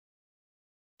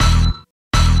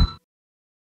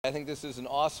I think this is an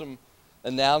awesome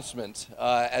announcement.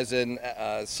 As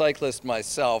a cyclist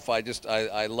myself,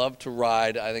 I love to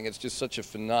ride. I think it's just such a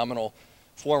phenomenal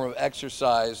form of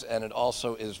exercise, and it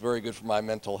also is very good for my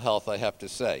mental health, I have to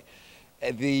say.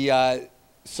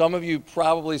 Some of you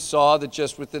probably saw that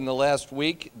just within the last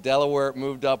week, Delaware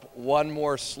moved up one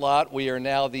more slot. We are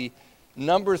now the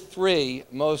 #3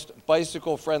 most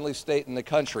bicycle-friendly state in the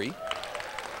country.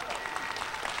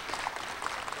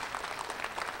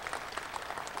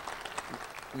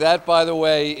 That, by the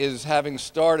way, is having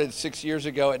started 6 years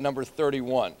ago at number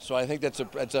 31. So I think that's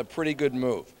a pretty good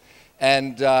move.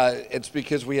 And it's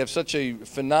because we have such a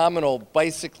phenomenal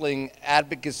bicycling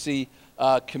advocacy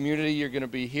community. You're going to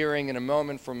be hearing in a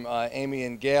moment from Amy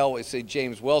and Gail. We say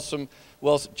James Wilson,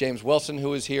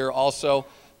 who is here also.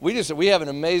 We have an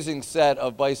amazing set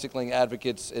of bicycling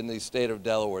advocates in the state of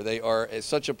Delaware. They are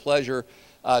such a pleasure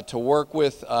to work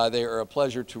with. They are a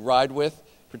pleasure to ride with,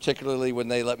 particularly when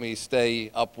they let me stay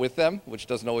up with them, which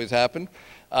doesn't always happen.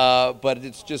 But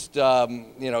it's just,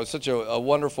 such a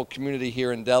wonderful community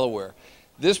here in Delaware.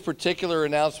 This particular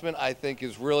announcement, I think,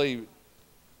 is really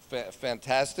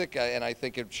fantastic, and I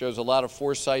think it shows a lot of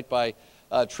foresight by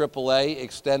AAA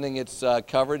extending its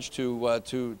coverage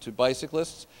to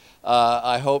bicyclists.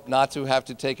 I hope not to have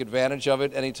to take advantage of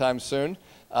it anytime soon,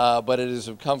 but it is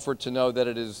a comfort to know that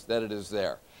it is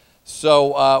there.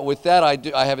 So with that,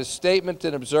 I have a statement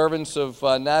in observance of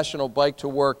National Bike to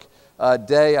Work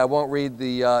Day. I won't read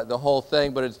the whole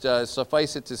thing, but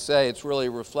suffice it to say, it's really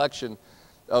a reflection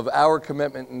of our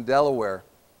commitment in Delaware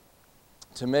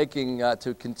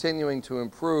to continuing to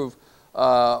improve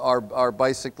our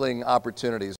bicycling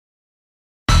opportunities.